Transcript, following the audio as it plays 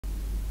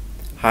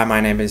Hi,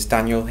 my name is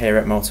Daniel here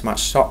at Motor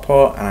Match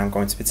Stockport, and I'm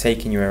going to be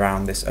taking you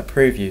around this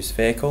approved used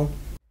vehicle.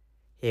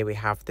 Here we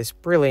have this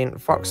brilliant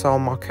Vauxhall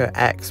Mokka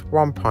X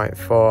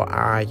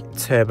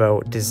 1.4i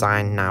Turbo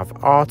Design Nav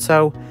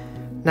Auto.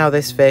 Now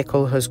this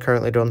vehicle has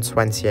currently done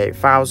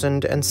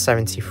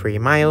 28,073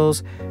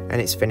 miles and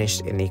it's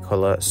finished in the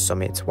colour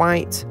Summit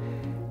White.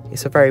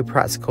 It's a very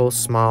practical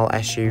small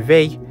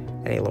SUV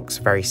and it looks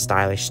very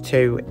stylish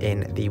too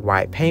in the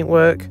white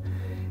paintwork.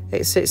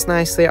 It sits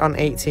nicely on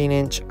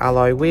 18-inch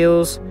alloy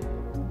wheels.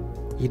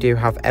 You do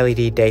have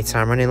LED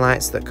daytime running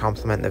lights that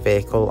complement the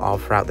vehicle all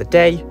throughout the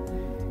day.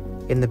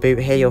 In the boot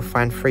here you'll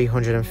find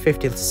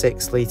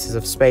 356 litres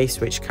of space,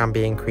 which can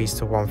be increased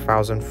to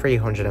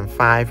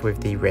 1,305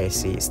 with the rear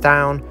seats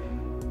down.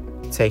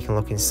 Taking a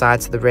look inside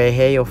to the rear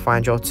here, you'll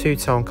find your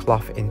two-tone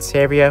cloth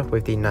interior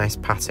with the nice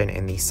pattern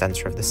in the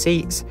centre of the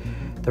seats.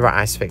 There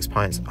are ISOFIX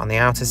points on the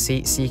outer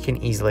seat so you can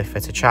easily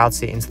fit a child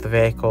seat into the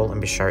vehicle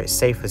and be sure it's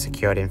safely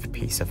secured in for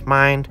peace of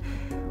mind.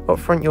 Up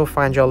front you'll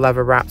find your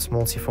leather wrapped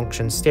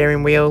multifunction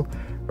steering wheel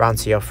round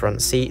to your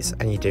front seats,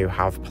 and you do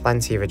have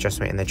plenty of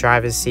adjustment in the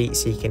driver's seat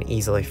so you can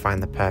easily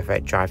find the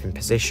perfect driving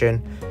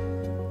position.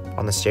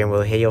 On the steering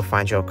wheel here you'll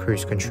find your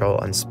cruise control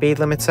and speed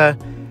limiter.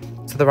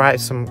 To the right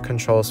some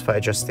controls for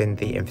adjusting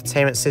the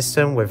infotainment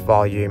system with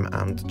volume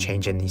and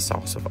changing the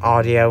source of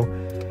audio.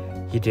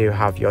 You do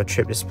have your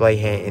trip display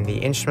here in the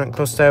instrument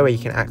cluster where you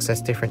can access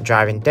different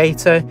driving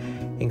data,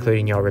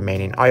 including your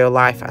remaining oil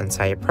life and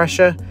tyre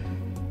pressure.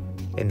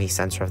 In the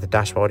centre of the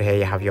dashboard here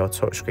you have your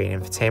touchscreen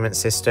infotainment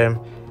system.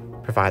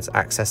 Provides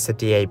access to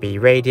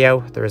DAB radio.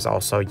 There is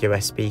also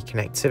USB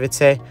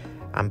connectivity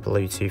and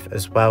Bluetooth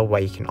as well,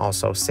 where you can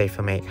also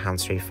safely make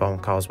hands-free phone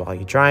calls while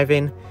you're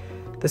driving.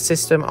 The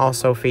system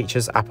also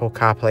features Apple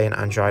CarPlay and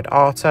Android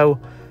Auto.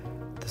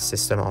 The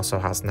system also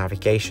has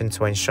navigation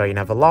to ensure you're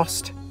never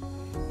lost.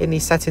 In the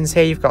settings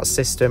here you've got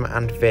system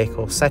and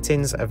vehicle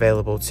settings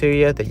available to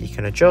you that you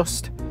can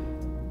adjust.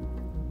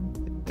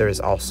 There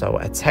is also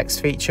a text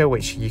feature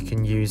which you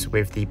can use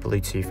with the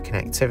Bluetooth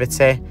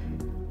connectivity.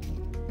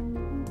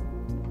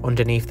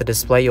 Underneath the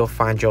display you'll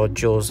find your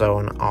dual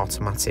zone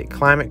automatic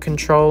climate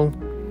control.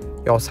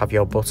 You also have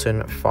your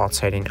button for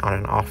turning on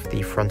and off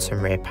the front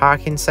and rear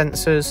parking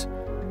sensors.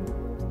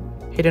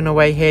 Hidden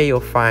away here you'll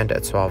find a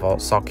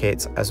 12-volt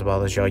socket as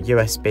well as your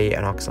USB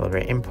and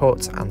auxiliary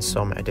inputs and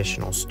some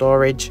additional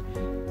storage.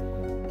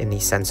 In the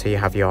centre you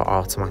have your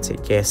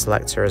automatic gear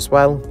selector as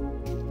well.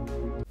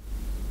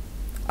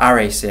 Our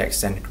AC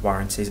extended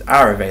warranties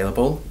are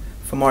available.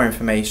 For more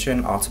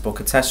information or to book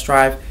a test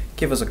drive,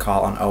 give us a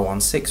call on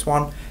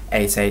 0161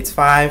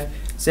 885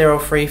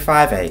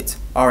 0358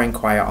 or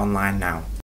inquire online now.